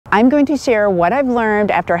I'm going to share what I've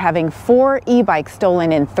learned after having 4 e-bikes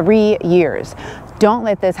stolen in 3 years. Don't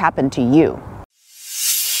let this happen to you.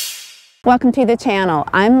 Welcome to the channel.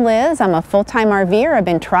 I'm Liz. I'm a full-time RVer. I've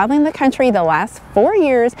been traveling the country the last 4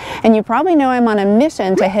 years, and you probably know I'm on a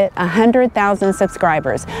mission to hit 100,000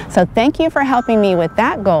 subscribers. So thank you for helping me with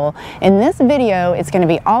that goal. In this video, it's going to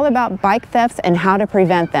be all about bike thefts and how to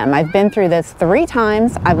prevent them. I've been through this 3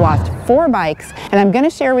 times. I've lost 4 bikes, and I'm going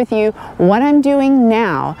to share with you what I'm doing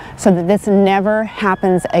now so that this never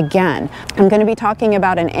happens again. I'm going to be talking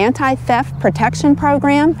about an anti-theft protection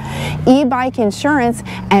program, e-bike insurance,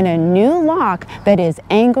 and a new lock that is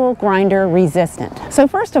angle grinder resistant. So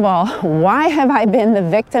first of all, why have I been the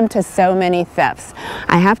victim to so many thefts?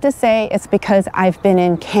 I have to say it's because I've been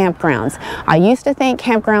in campgrounds. I used to think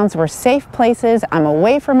campgrounds were safe places. I'm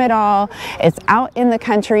away from it all. It's out in the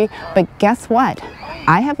country, but guess what?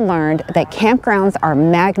 I have learned that campgrounds are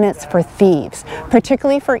magnets for thieves,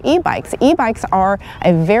 particularly for e-bikes. E-bikes are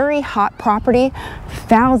a very hot property.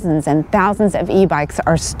 Thousands and thousands of e-bikes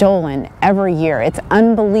are stolen every year. It's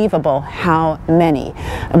unbelievable how many.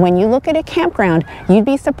 And when you look at a campground, you'd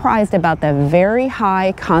be surprised about the very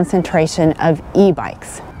high concentration of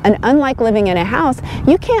e-bikes. And unlike living in a house,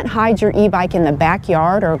 you can't hide your e-bike in the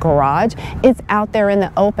backyard or garage. It's out there in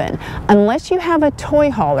the open. Unless you have a toy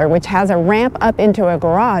hauler, which has a ramp up into a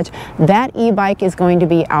garage, that e-bike is going to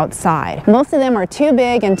be outside. Most of them are too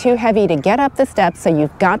big and too heavy to get up the steps, so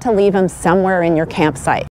you've got to leave them somewhere in your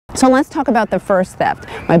campsite. So let's talk about the first theft.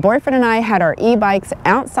 My boyfriend and I had our e-bikes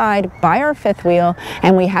outside by our 5th wheel,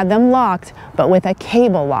 and we had them locked, but with a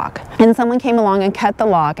cable lock. And someone came along and cut the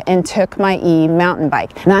lock and took my e-mountain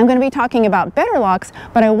bike. Now I'm going to be talking about better locks,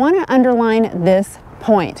 but I want to underline this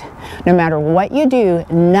point. No matter what you do,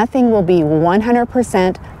 nothing will be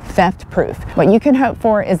 100% theft proof. What you can hope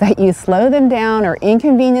for is that you slow them down or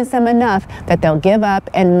inconvenience them enough that they'll give up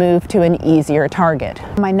and move to an easier target.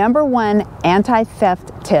 My number 1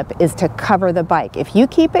 anti-theft tip is to cover the bike. If you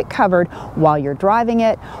keep it covered while you're driving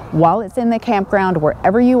it, while it's in the campground,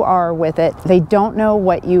 wherever you are with it, they don't know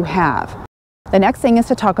what you have. The next thing is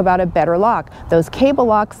to talk about a better lock. Those cable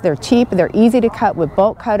locks, they're cheap, they're easy to cut with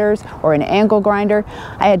bolt cutters or an angle grinder.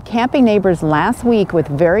 I had camping neighbors last week with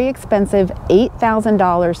very expensive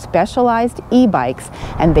 $8,000 specialized e-bikes,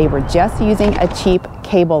 and they were just using a cheap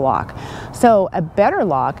cable lock. So a better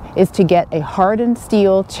lock is to get a hardened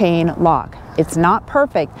steel chain lock. It's not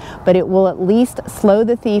perfect, but it will at least slow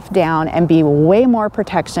the thief down and be way more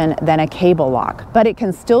protection than a cable lock. But it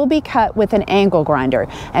can still be cut with an angle grinder,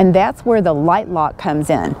 and that's where the light lock comes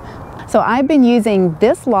in. So I've been using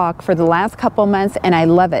this lock for the last couple months, and I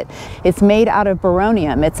love it. It's made out of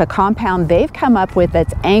boronium. It's a compound they've come up with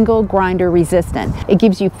that's angle grinder resistant. It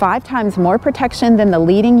gives you 5 times more protection than the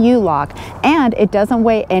leading U-lock, and it doesn't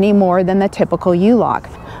weigh any more than the typical U-lock.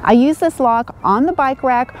 I use this lock on the bike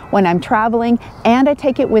rack when I'm traveling, and I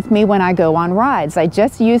take it with me when I go on rides. I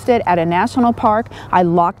just used it at a national park. I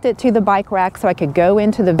locked it to the bike rack so I could go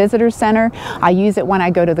into the visitor center. I use it when I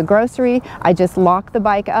go to the grocery. I just lock the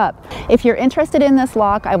bike up. If you're interested in this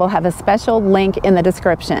lock, I will have a special link in the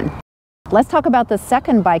description. Let's talk about the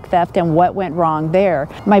second bike theft and what went wrong there.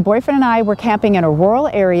 My boyfriend and I were camping in a rural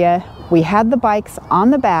area. We had the bikes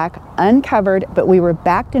on the back, uncovered, but we were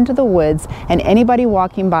backed into the woods, and anybody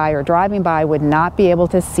walking by or driving by would not be able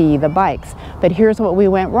to see the bikes. But here's what we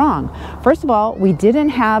went wrong. First of all, we didn't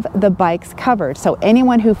have the bikes covered, so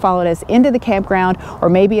anyone who followed us into the campground, or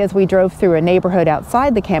maybe as we drove through a neighborhood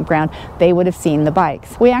outside the campground, they would have seen the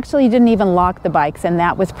bikes. We actually didn't even lock the bikes, and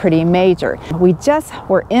that was pretty major. We just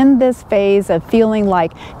were in this phase of feeling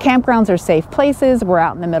like campgrounds are safe places, we're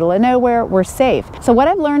out in the middle of nowhere, we're safe. So what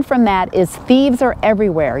I've learned from that is thieves are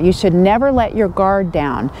everywhere. You should never let your guard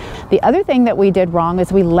down. The other thing that we did wrong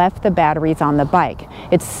is we left the batteries on the bike.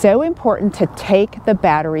 It's so important to take the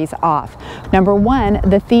batteries off. Number 1,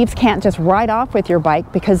 the thieves can't just ride off with your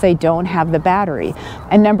bike because they don't have the battery.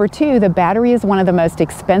 And number 2, the battery is one of the most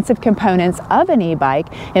expensive components of an e-bike.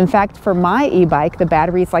 In fact, for my e-bike, the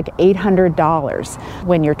battery is like $800.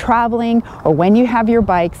 When you're traveling or when you have your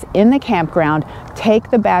bikes in the campground, take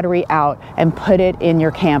the battery out and put it in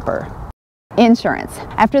your camper. Insurance.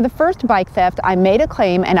 After the first bike theft, I made a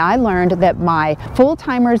claim and I learned that my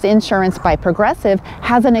Full-Timer's insurance by Progressive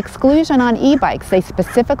has an exclusion on e-bikes. They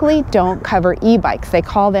specifically don't cover e-bikes. They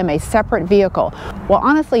call them a separate vehicle. Well,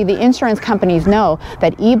 honestly, the insurance companies know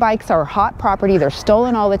that e-bikes are hot property. They're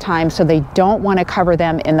stolen all the time, so they don't want to cover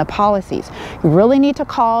them in the policies. You really need to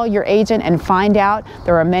call your agent and find out.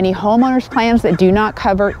 There are many homeowners plans that do not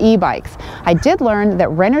cover e-bikes. I did learn that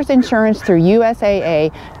renter's insurance through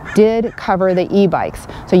USAA did cover the e-bikes.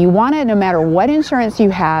 So you want to, no matter what insurance you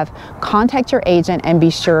have, contact your agent and be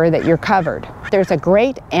sure that you're covered. There's a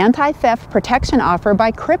great anti-theft protection offer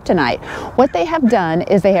by Kryptonite. What they have done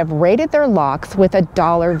is they have rated their locks with a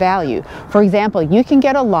dollar value. For example, you can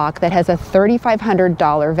get a lock that has a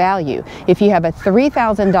 $3,500 value. If you have a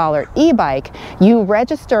 $3,000 e-bike, you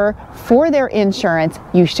register for their insurance,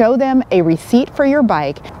 you show them a receipt for your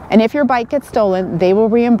bike, and if your bike gets stolen, they will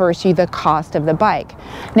reimburse you the cost of the bike.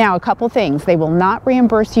 Now, a couple things. They will not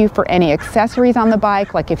reimburse you for any accessories on the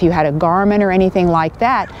bike, like if you had a Garmin or anything like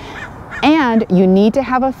that. And you need to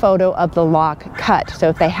have a photo of the lock cut. So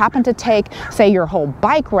if they happen to take, say, your whole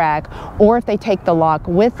bike rack, or if they take the lock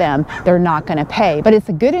with them, they're not going to pay. But it's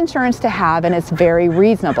a good insurance to have, and it's very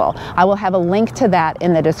reasonable. I will have a link to that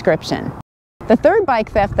in the description. The third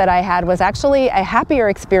bike theft that I had was actually a happier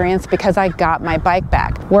experience because I got my bike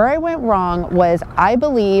back. Where I went wrong was I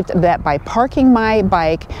believed that by parking my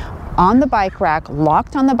bike on the bike rack,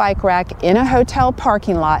 locked on the bike rack in a hotel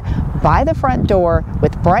parking lot by the front door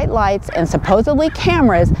with bright lights and supposedly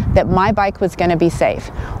cameras, that my bike was going to be safe.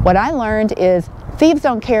 What I learned is thieves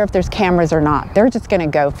don't care if there's cameras or not. They're just going to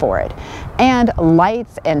go for it. And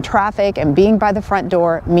lights and traffic and being by the front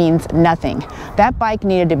door means nothing. That bike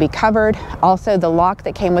needed to be covered. Also, the lock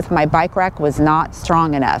that came with my bike rack was not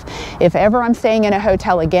strong enough. If ever I'm staying in a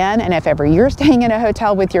hotel again, and if ever you're staying in a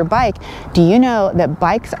hotel with your bike, do you know that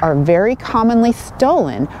bikes are very commonly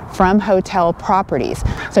stolen from hotel properties?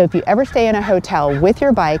 So if you ever stay in a hotel with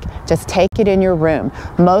your bike, just take it in your room.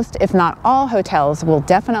 Most, if not all, hotels will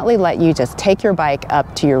definitely let you just take your bike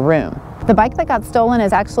up to your room. The bike that got stolen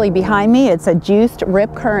is actually behind me. It's a Juiced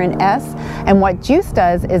Rip Current S, and what Juiced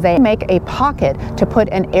does is they make a pocket to put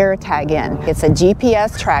an air tag in. It's a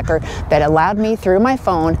GPS tracker that allowed me through my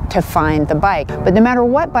phone to find the bike. But no matter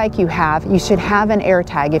what bike you have, you should have an air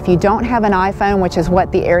tag. If you don't have an iPhone, which is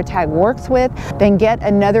what the air tag works with, then get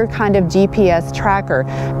another kind of GPS tracker.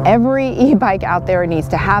 Every e-bike out there needs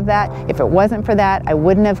to have that. If it wasn't for that, I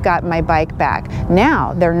wouldn't have got my bike back.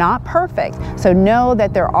 Now, they're not perfect, so know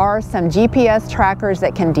that there are some GPS trackers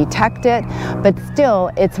that can detect it, but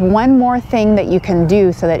still, it's one more thing that you can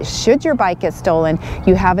do so that should your bike get stolen,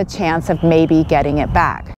 you have a chance of maybe getting it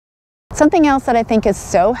back. Something else that I think is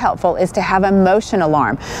so helpful is to have a motion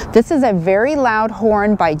alarm. This is a very loud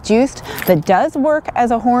horn by Juiced that does work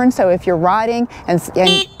as a horn, so if you're riding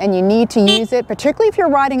and you need to use it, particularly if you're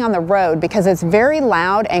riding on the road, because it's very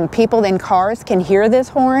loud and people in cars can hear this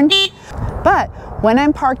horn. But when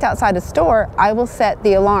I'm parked outside a store, I will set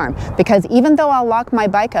the alarm, because even though I'll lock my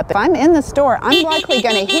bike up, if I'm in the store, I'm likely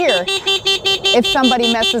going to hear if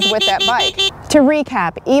somebody messes with that bike. To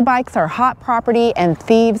recap, e-bikes are hot property and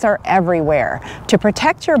thieves are everywhere. To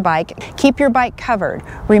protect your bike, keep your bike covered,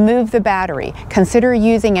 remove the battery, consider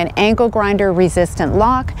using an angle grinder resistant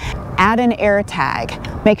lock, add an air tag.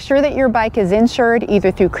 Make sure that your bike is insured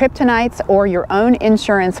either through Kryptonite's or your own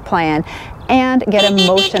insurance plan, and get a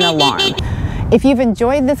motion alarm. If you've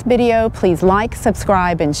enjoyed this video, please like,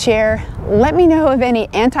 subscribe, and share. Let me know of any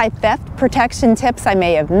anti-theft protection tips I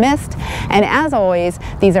may have missed. And as always,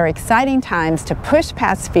 these are exciting times to push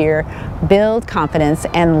past fear, build confidence,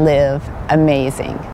 and live amazing.